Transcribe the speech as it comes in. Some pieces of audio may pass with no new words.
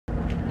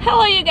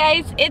Hello you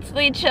guys, it's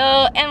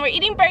Licho and we're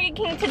eating Burger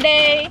King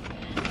today.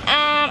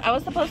 I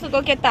was supposed to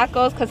go get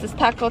tacos because it's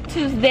Taco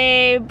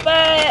Tuesday,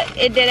 but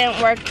it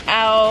didn't work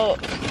out.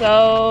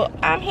 So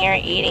I'm here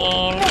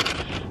eating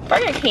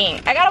Burger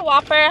King. I got a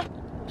Whopper.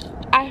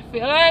 I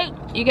feel like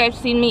you guys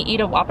seen me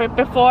eat a Whopper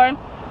before.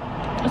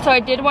 So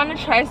I did want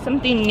to try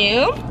something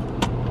new.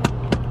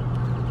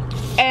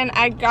 And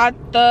I got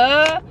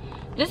I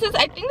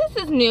think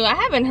this is new. I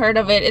haven't heard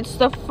of it. It's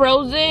the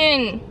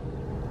frozen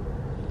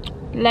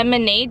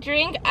lemonade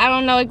drink. I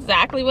don't know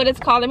exactly what it's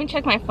called. Let me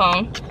check my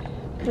phone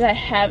because I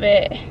have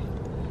it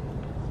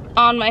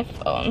on my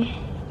phone.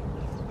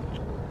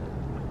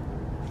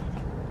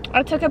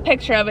 I took a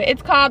picture of it.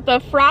 It's called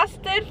the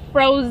Frosted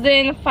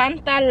Frozen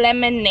Fanta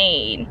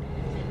Lemonade.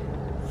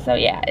 So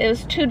yeah, it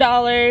was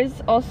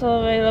 $2.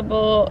 Also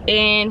available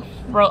in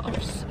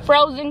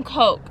frozen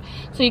Coke.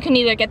 So you can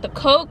either get the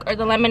Coke or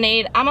the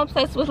lemonade. I'm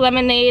obsessed with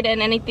lemonade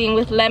and anything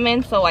with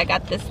lemon, so I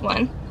got this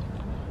one.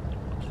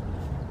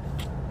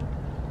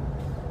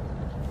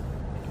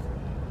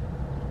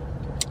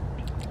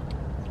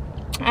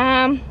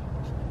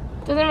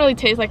 Doesn't really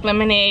taste like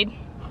lemonade.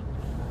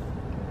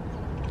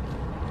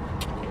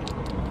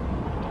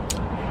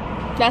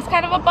 That's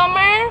kind of a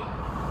bummer.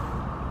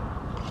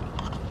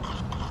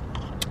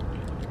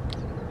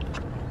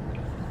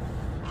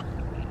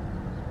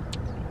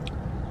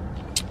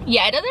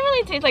 Yeah, it doesn't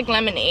really taste like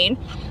lemonade,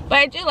 but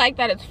I do like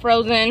that it's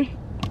frozen,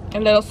 a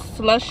little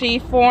slushy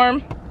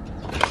form.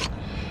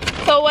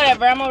 So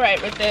whatever, I'm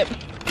alright with it.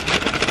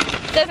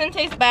 Doesn't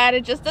taste bad,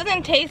 it just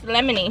doesn't taste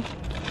lemony.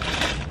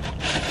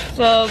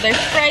 So there's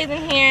fries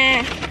in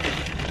here.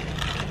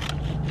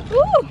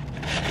 Woo!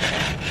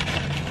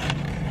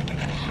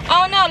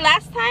 Oh no,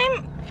 last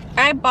time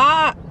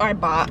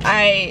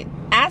I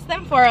asked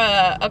them for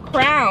a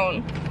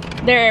crown,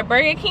 their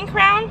Burger King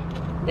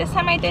crown. This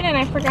time I didn't,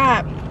 I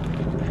forgot.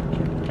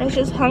 I was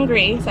just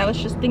hungry, so I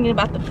was just thinking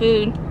about the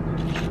food.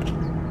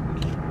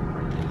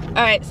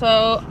 Alright,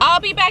 so I'll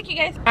be back, you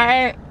guys.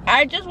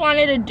 I just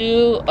wanted to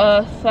do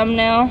a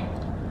thumbnail.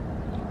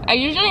 I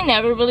usually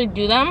never really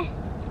do them.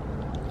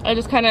 I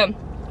just kind of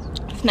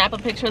snap a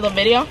picture of the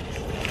video.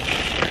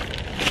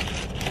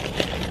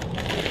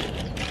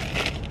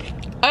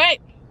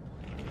 Alright,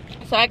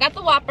 so I got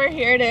the Whopper.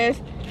 Here it is.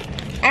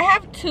 I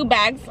have 2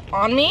 bags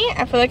on me.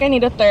 I feel like I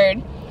need a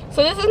third.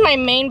 So this is my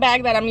main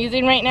bag that I'm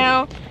using right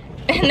now.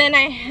 And then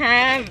I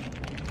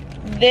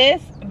have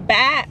this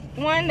bat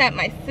one that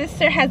my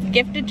sister has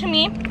gifted to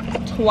me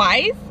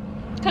twice.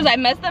 Because I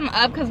messed them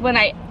up because when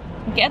I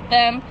get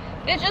them,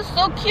 it's just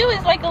so cute.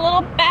 It's like a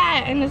little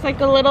bat and it's like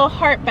a little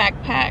heart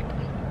backpack.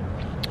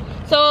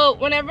 So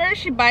whenever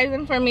she buys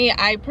them for me,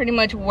 I pretty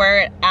much wear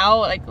it out.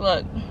 Like,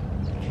 look.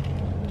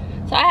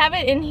 So I have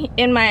it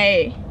in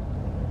my,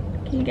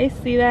 can you guys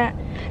see that?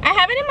 I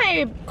have it in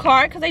my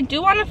car because I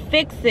do want to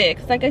fix it.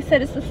 Because like I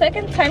said, it's the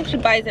second time she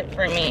buys it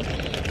for me.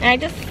 And I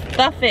just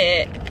stuff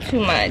it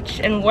too much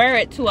and wear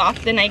it too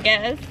often, I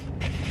guess.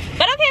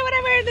 But okay,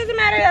 whatever, it doesn't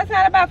matter. That's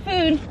not about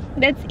food.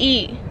 Let's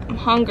eat. I'm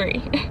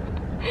hungry.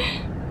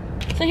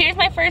 So here's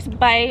my first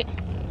bite.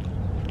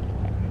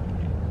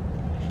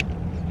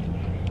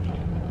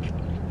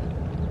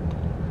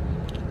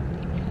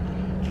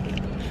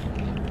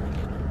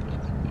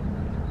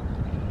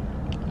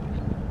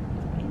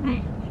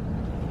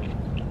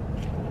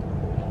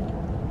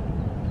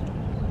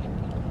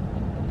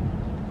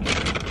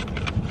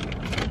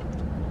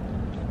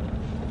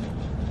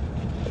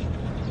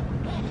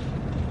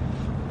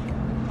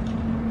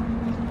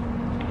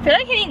 I feel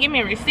like he didn't give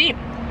me a receipt.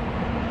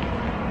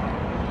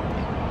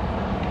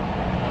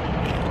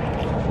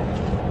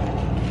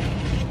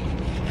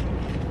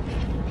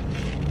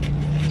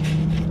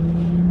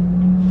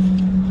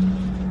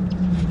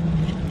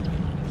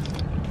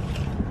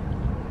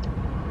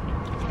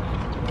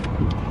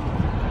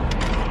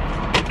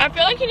 I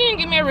feel like he didn't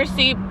give me a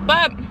receipt,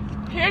 but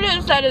here it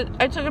is.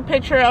 I took a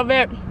picture of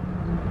it.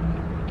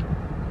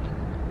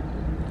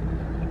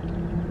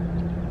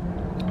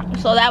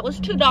 So that was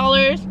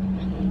 $2.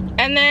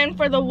 And then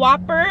for the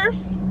Whopper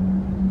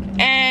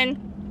and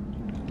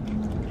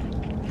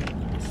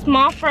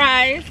small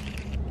fries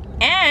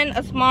and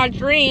a small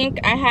drink,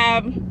 I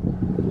have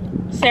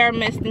Sarah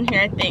Mist in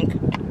here, I think.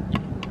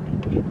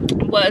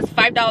 Was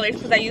 $5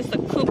 because I used a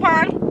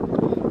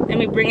coupon. Let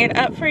me bring it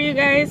up for you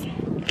guys.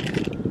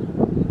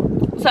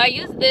 So I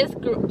used this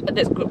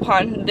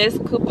coupon.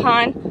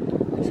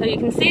 So you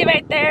can see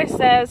right there, it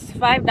says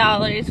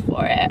 $5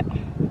 for it.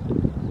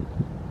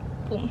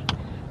 Boom.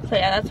 So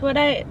yeah, that's what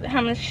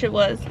how much it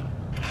was.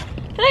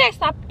 I feel like I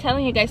stopped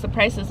telling you guys the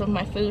prices of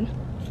my food.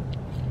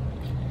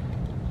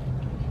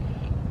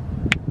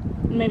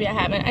 Maybe I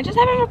haven't. I just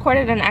haven't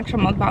recorded an actual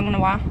mukbang in a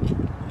while.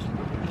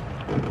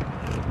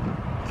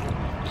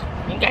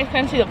 You guys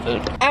can't see the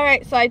food.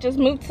 Alright, so I just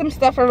moved some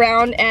stuff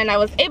around and I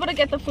was able to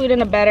get the food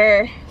in a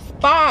better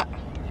spot.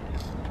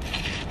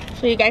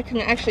 So you guys can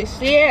actually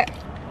see it.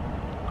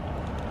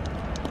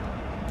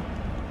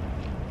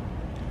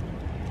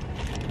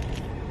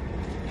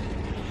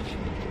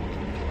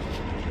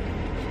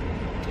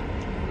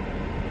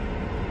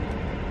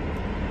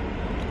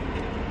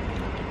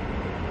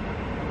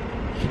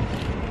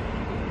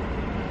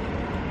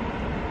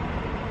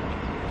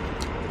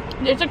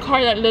 There's a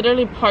car that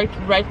literally parked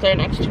right there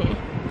next to me.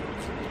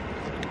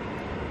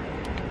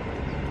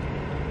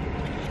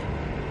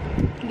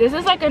 This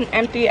is like an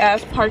empty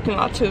ass parking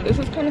lot too. This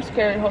is kind of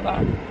scary. Hold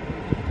on.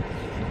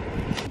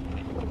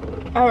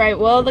 Alright,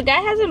 well the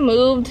guy hasn't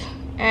moved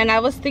and I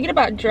was thinking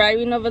about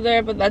driving over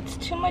there, but that's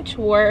too much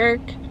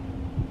work.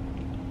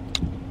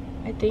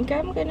 I think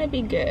I'm gonna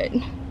be good.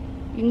 You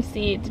can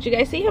see, did you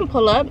guys see him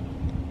pull up?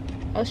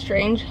 That was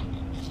strange.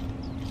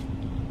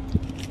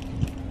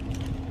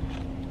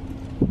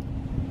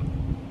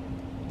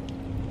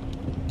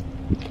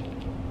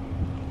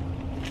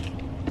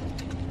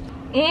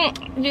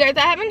 You guys,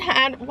 I haven't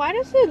had, why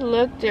does it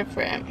look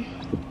different?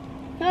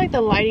 I feel like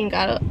the lighting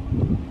got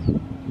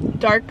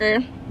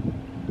darker.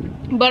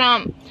 But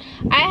I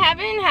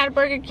haven't had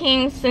Burger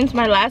King since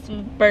my last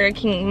Burger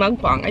King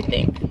mukbang, I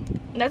think.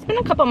 That's been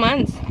a couple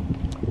months.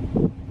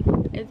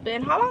 It's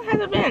been, how long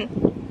has it been?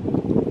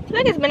 I feel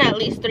like it's been at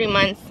least 3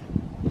 months.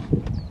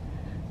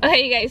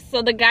 Okay, you guys,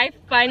 so the guy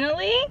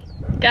finally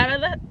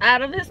got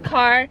out of his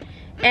car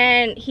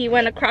and he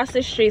went across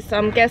the street, so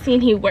I'm guessing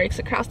he works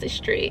across the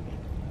street.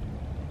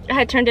 I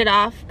had turned it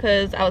off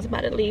because I was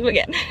about to leave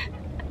again.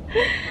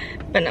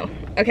 But no.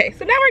 Okay,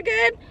 so now we're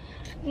good.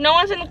 No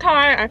one's in the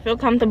car. I feel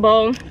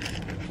comfortable.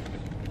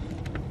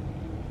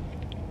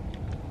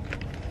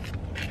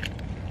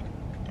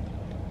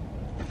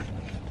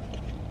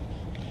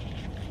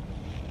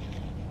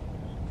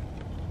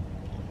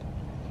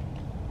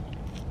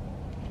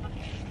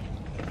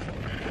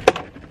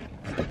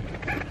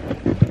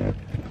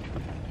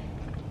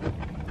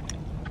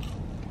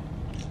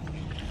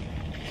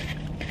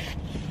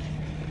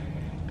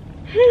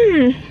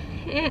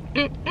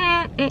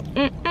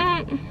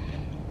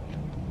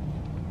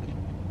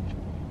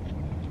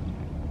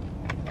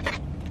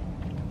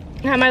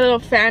 I have my little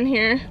fan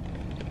here.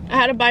 I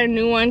had to buy a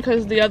new one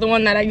because the other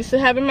one that I used to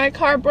have in my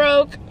car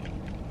broke.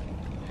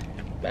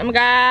 Oh my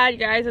god, you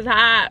guys, it's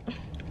hot.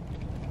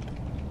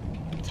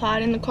 It's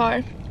hot in the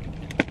car.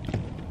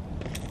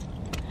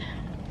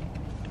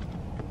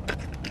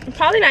 I'm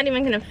probably not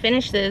even gonna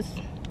finish this.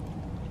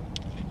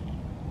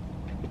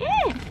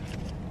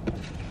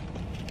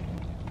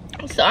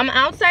 So I'm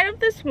outside of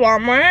this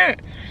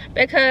Walmart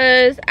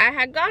because I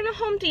had gone to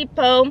Home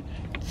Depot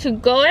to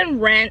go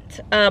and rent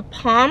a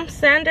palm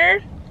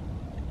sander,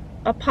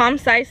 a palm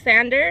size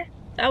sander.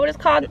 Is that what it's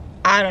called?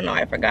 I don't know,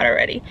 I forgot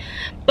already.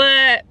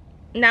 But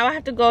now I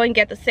have to go and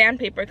get the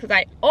sandpaper because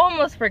I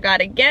almost forgot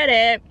to get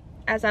it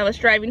as I was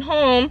driving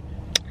home.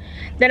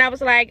 Then I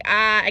was like,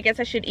 I guess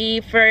I should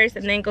eat first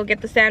and then go get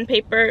the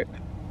sandpaper.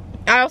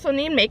 I also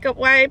need makeup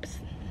wipes.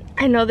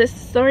 I know this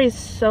story is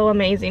so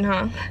amazing,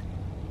 huh?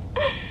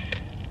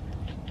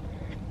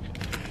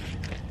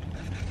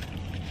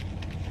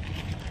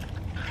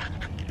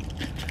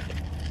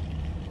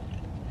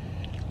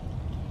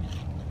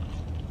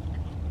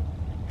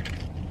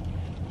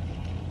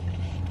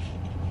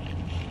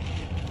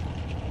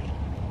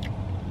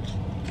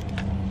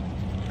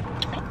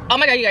 Oh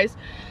my god, you guys,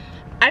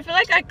 I feel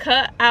like I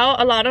cut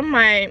a lot of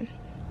my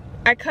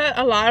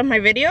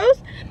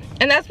videos,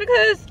 and that's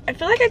because I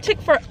feel like I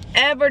take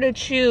forever to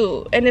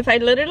chew, and if I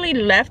literally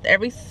left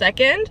every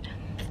second,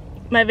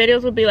 my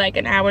videos would be like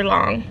an hour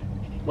long,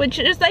 which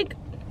is like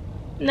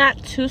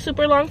not too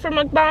super long for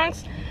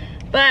mukbangs,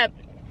 but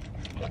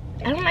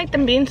I don't like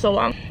them being so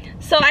long.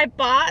 So I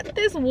bought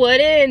this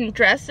wooden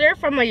dresser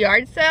from a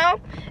yard sale.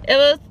 It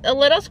was a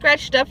little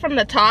scratched up from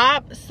the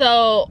top,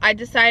 so I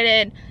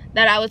decided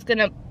that I was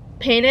gonna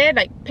paint it,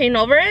 like paint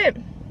over it.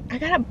 I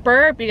got a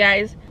burp, you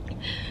guys.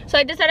 So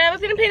I decided I was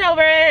gonna paint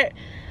over it,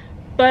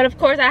 but of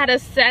course I had to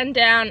sand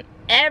down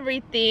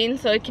everything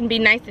so it can be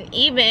nice and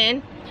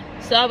even.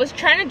 So I was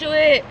trying to do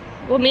it,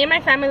 well, me and my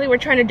family were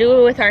trying to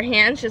do it with our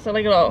hands, just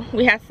like a little,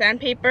 we had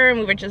sandpaper and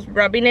we were just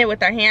rubbing it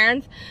with our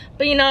hands.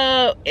 But you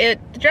know, the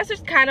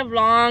dresser's kind of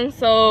long,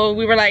 so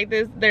we were like,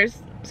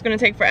 it's gonna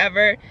take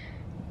forever.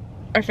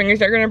 Our fingers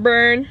are gonna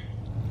burn.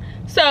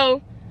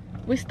 So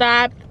we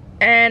stopped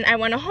and I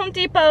went to Home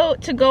Depot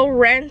to go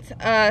rent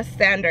a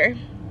sander.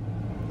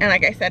 And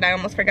like I said, I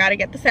almost forgot to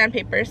get the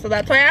sandpaper, so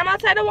that's why I'm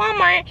outside of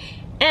Walmart.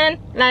 And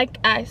like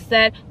I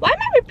said, why am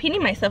I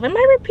repeating myself? Am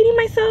I repeating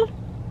myself?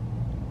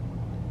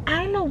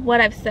 I don't know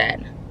what I've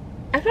said.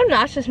 I feel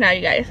nauseous now,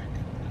 you guys.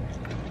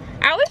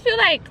 I always feel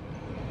like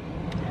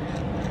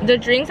the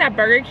drinks at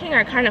Burger King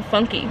are kind of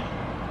funky.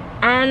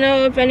 I don't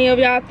know if any of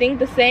y'all think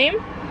the same.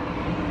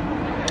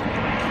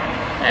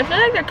 I feel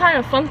like they're kind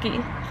of funky.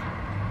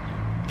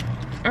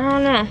 I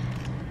don't know.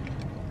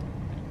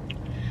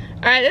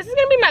 Alright, this is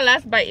gonna be my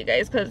last bite, you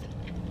guys, because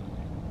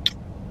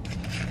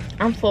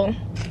I'm full.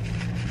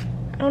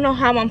 I don't know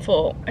how I'm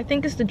full. I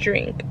think it's the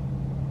drink.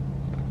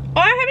 Oh,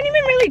 I haven't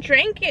even really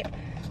drank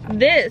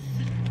this.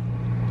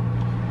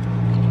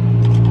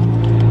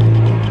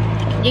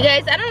 You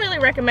guys, I don't really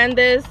recommend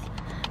this.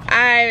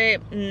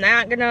 I'm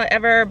not gonna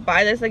ever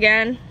buy this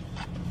again.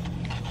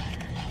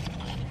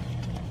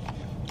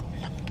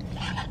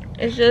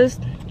 It's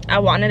just, I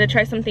wanted to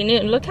try something new.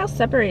 And look how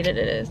separated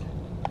it is.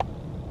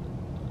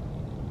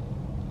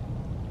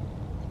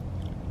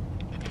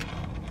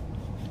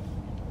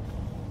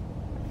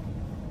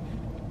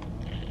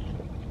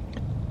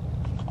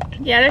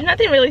 yeah, there's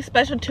nothing really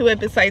special to it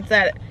besides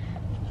that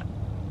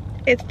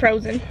it's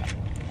frozen.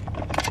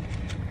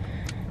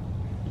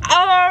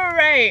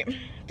 Alright,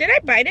 did I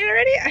bite it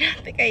already? I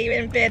don't think I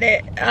even bit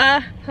it.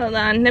 Hold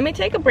on, let me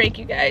take a break,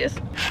 you guys.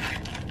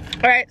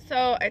 Alright,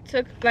 so I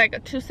took like a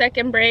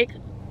 2-second break.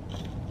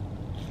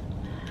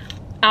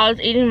 I was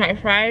eating my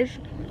fries,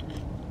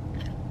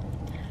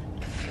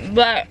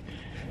 but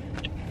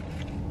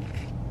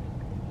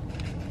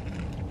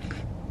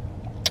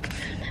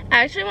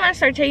I actually want to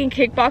start taking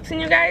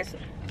kickboxing, you guys,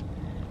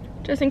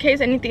 just in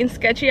case anything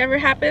sketchy ever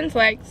happens,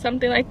 like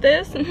something like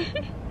this.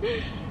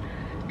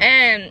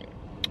 And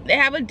they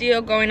have a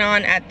deal going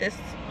on at this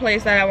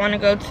place that I want to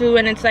go to,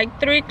 and it's like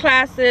 3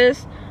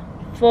 classes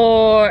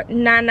for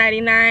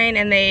 $9.99,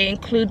 and they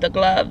include the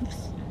gloves.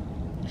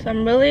 So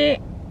I'm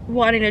really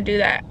wanting to do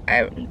that.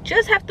 I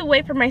just have to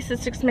wait for my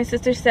sister, because my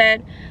sister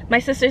said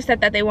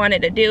that they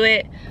wanted to do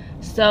it.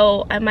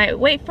 So I might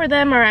wait for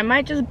them, or I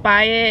might just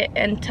buy it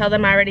and tell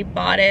them I already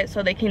bought it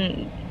so they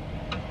can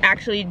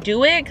actually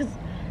do it, because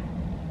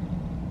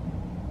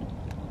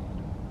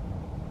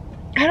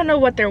I don't know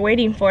what they're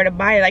waiting for to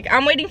buy. Like,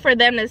 I'm waiting for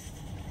them to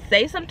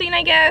say something,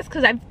 I guess,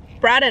 because I've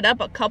brought it up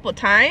a couple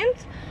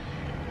times.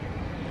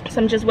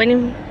 So I'm just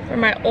waiting for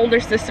my older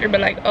sister to be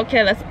like,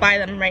 okay, let's buy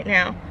them right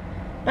now.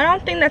 But I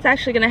don't think that's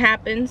actually gonna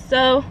happen,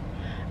 so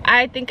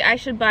I think I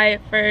should buy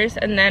it first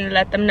and then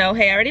let them know,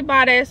 hey, I already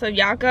bought it, so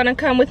y'all gonna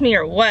come with me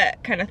or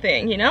what, kind of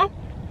thing, you know?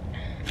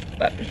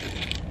 But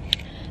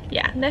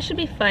yeah, that should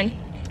be fun.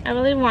 I've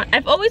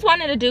always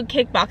wanted to do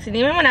kickboxing,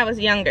 even when I was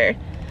younger.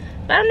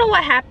 But I don't know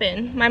what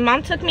happened. My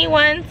mom took me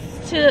once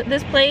to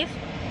this place,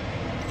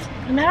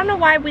 and I don't know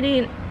why we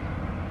didn't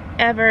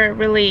ever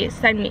really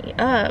sign me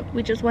up.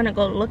 We just want to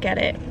go look at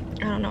it.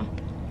 I don't know.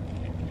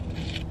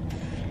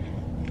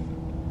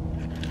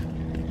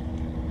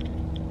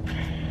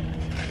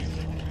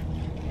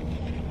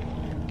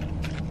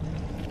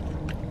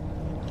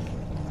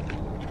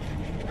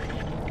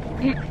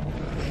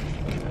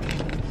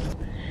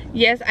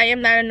 Yes, I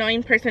am that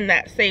annoying person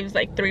that saves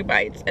like 3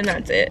 bites and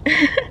that's it.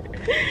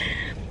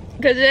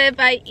 Because if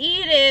I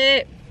eat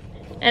it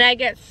and I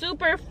get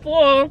super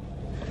full,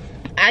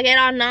 I get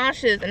all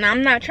nauseous, and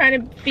I'm not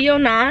trying to feel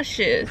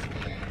nauseous.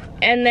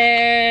 And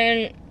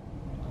then,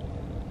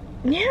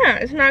 yeah,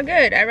 it's not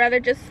good. I'd rather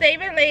just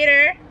save it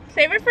later.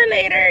 Save it for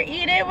later.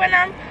 Eat it when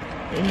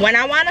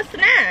I want a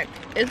snack.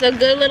 It's a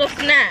good little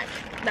snack.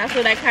 That's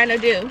what I kind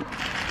of do.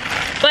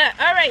 But,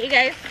 alright, you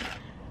guys.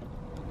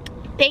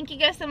 Thank you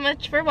guys so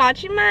much for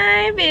watching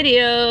my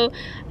video.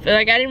 I feel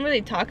like I didn't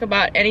really talk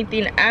about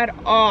anything at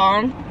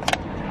all.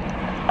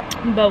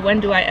 But when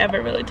do I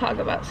ever really talk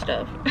about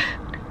stuff?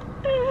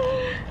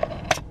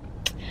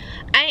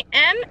 I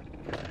am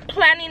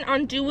planning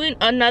on doing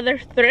another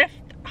thrift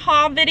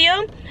haul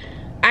video.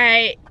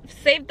 I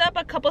saved up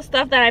a couple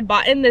stuff that I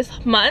bought in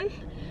this month.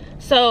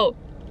 So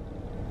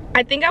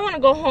I think I want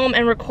to go home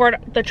and record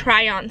the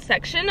try-on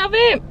section of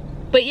it.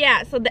 But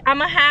yeah, so I'm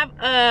gonna have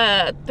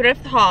a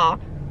thrift haul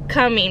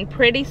coming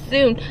pretty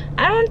soon.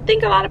 I don't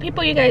think not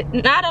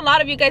a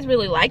lot of you guys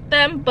really like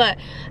them, but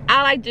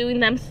I like doing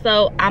them,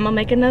 so I'm gonna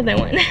make another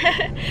one.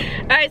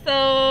 Alright,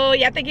 so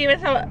yeah, thank you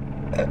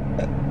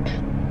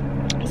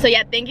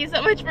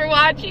so much for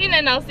watching,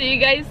 and I'll see you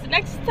guys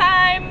next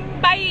time.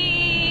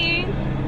 Bye.